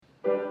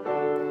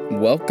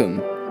Welcome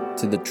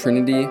to the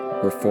Trinity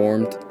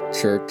Reformed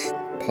Church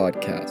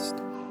podcast.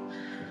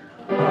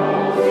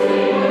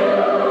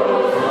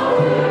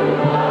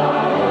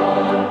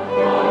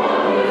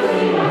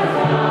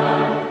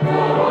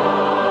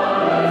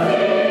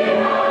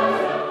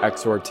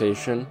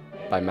 Exhortation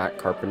by Matt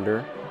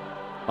Carpenter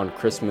on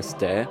Christmas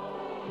Day,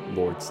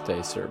 Lord's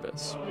Day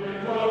service.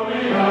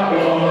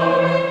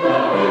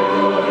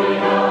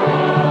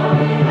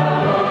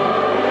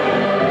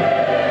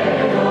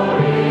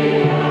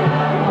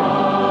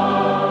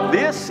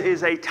 This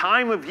is a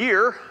time of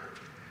year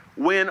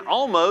when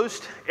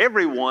almost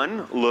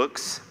everyone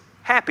looks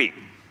happy.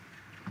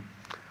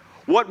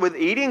 What with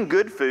eating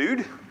good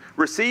food,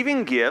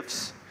 receiving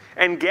gifts,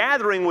 and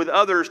gathering with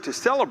others to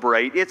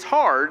celebrate, it's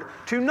hard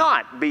to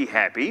not be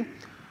happy.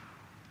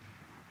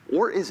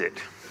 Or is it?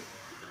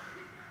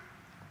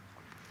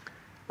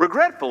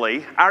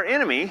 Regretfully, our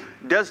enemy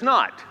does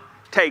not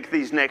take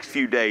these next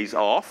few days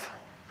off.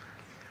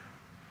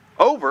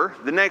 Over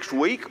the next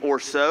week or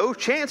so,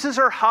 chances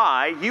are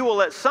high you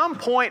will at some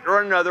point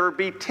or another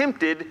be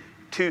tempted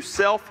to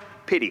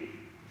self-pity.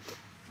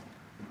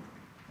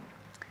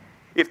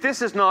 If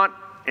this is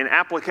not an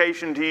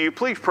application to you,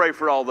 please pray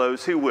for all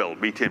those who will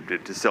be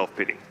tempted to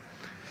self-pity.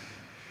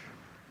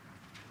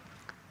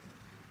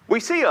 We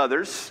see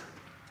others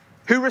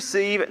who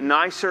receive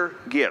nicer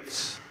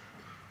gifts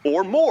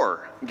or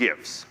more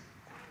gifts.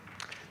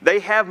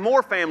 They have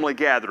more family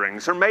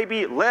gatherings or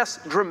maybe less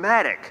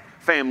dramatic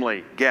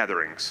family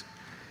gatherings.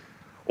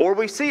 Or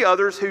we see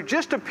others who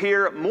just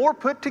appear more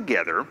put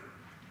together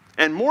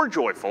and more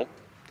joyful,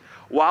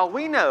 while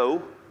we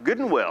know good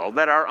and well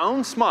that our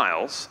own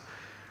smiles,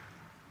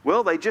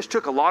 well, they just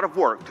took a lot of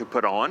work to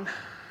put on,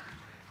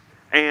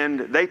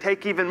 and they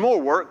take even more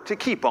work to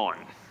keep on.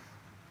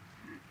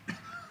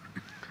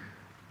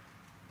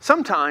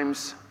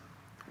 Sometimes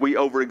we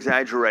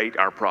over-exaggerate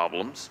our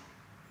problems,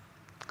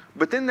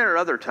 but then there are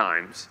other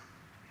times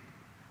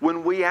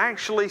when we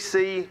actually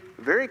see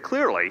very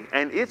clearly,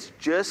 and it's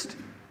just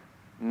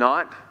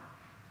not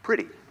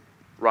pretty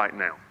right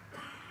now.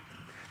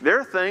 There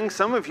are things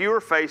some of you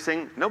are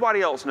facing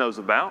nobody else knows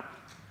about,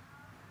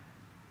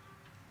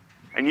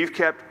 and you've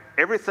kept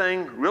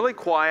everything really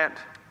quiet,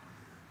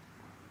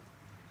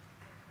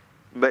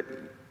 but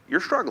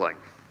you're struggling.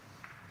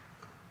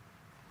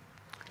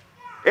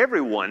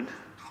 Everyone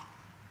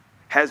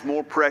has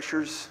more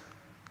pressures,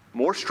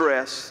 more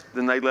stress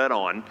than they let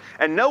on,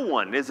 and no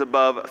one is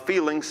above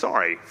feeling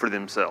sorry for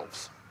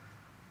themselves.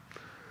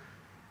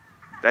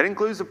 That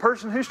includes the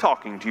person who's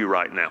talking to you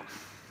right now.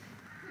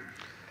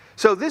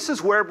 So this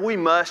is where we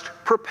must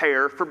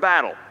prepare for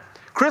battle.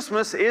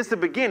 Christmas is the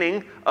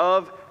beginning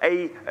of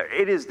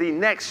it is the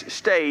next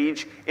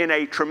stage in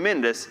a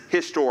tremendous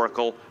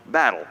historical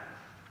battle.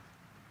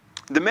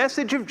 The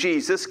message of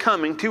Jesus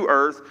coming to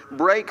earth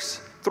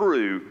breaks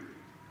through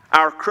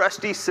our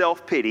crusty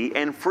self-pity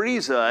and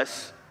frees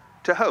us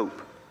to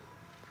hope.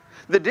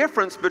 The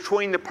difference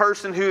between the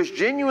person who is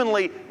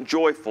genuinely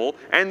joyful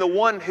and the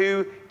one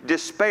who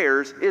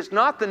despairs is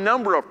not the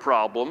number of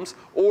problems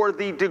or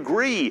the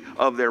degree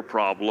of their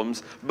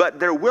problems, but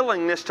their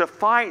willingness to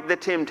fight the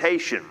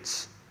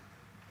temptations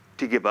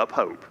to give up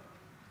hope.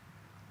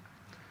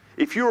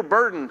 If you are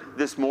burdened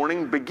this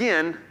morning,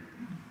 begin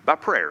by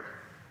prayer.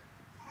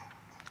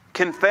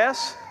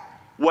 Confess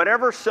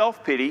whatever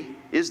self-pity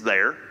is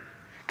there.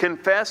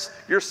 Confess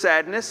your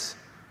sadness.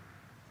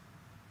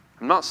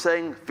 I'm not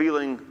saying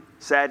feeling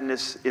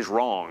sadness is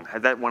wrong.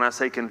 That when I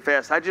say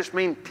confess, I just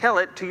mean tell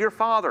it to your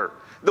Father,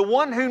 the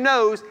one who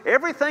knows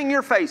everything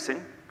you're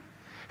facing,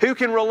 who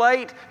can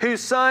relate,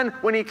 whose Son,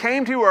 when He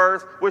came to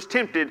earth, was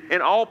tempted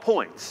in all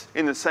points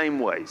in the same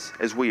ways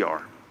as we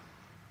are.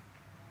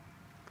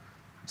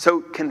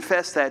 So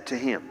confess that to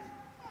Him.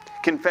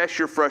 Confess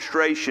your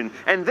frustration.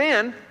 And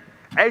then,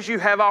 as you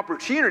have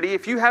opportunity,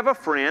 if you have a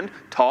friend,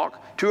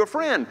 talk to a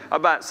friend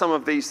about some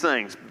of these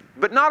things,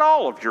 but not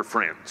all of your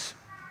friends.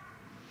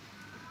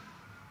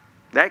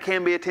 That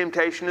can be a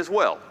temptation as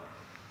well.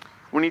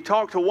 When you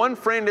talk to one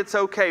friend, it's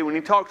okay. When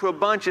you talk to a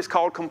bunch, it's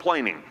called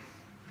complaining.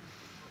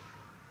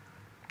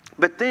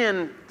 But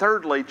then,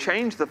 thirdly,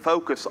 change the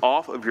focus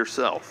off of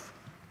yourself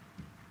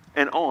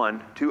and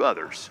on to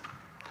others.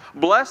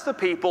 Bless the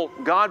people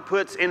God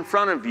puts in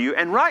front of you.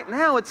 And right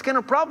now, it's going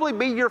to probably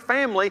be your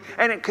family,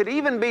 and it could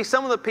even be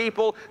some of the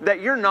people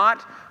that you're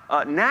not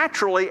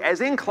naturally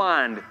as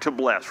inclined to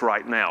bless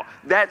right now.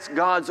 That's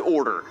God's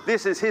order.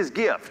 This is His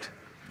gift.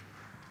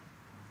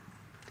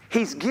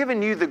 He's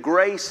given you the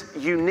grace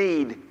you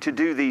need to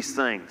do these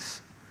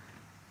things.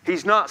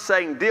 He's not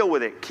saying, deal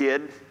with it,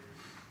 kid.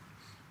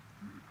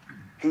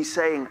 He's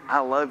saying,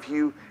 I love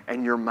you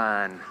and you're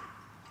mine.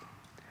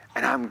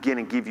 And I'm going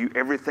to give you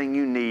everything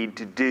you need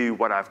to do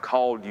what I've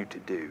called you to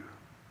do.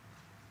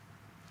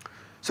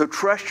 So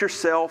trust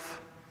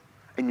yourself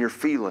and your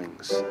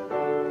feelings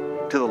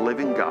to the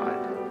living God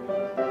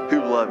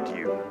who loved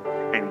you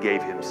and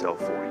gave Himself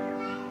for you.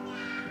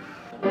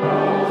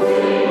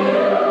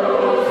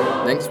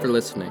 Thanks for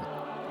listening.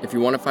 If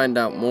you want to find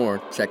out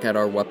more, check out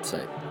our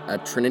website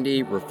at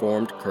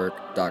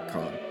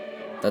trinityreformedkirk.com.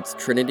 That's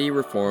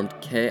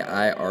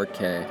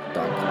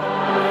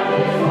trinityreformedkirk.com.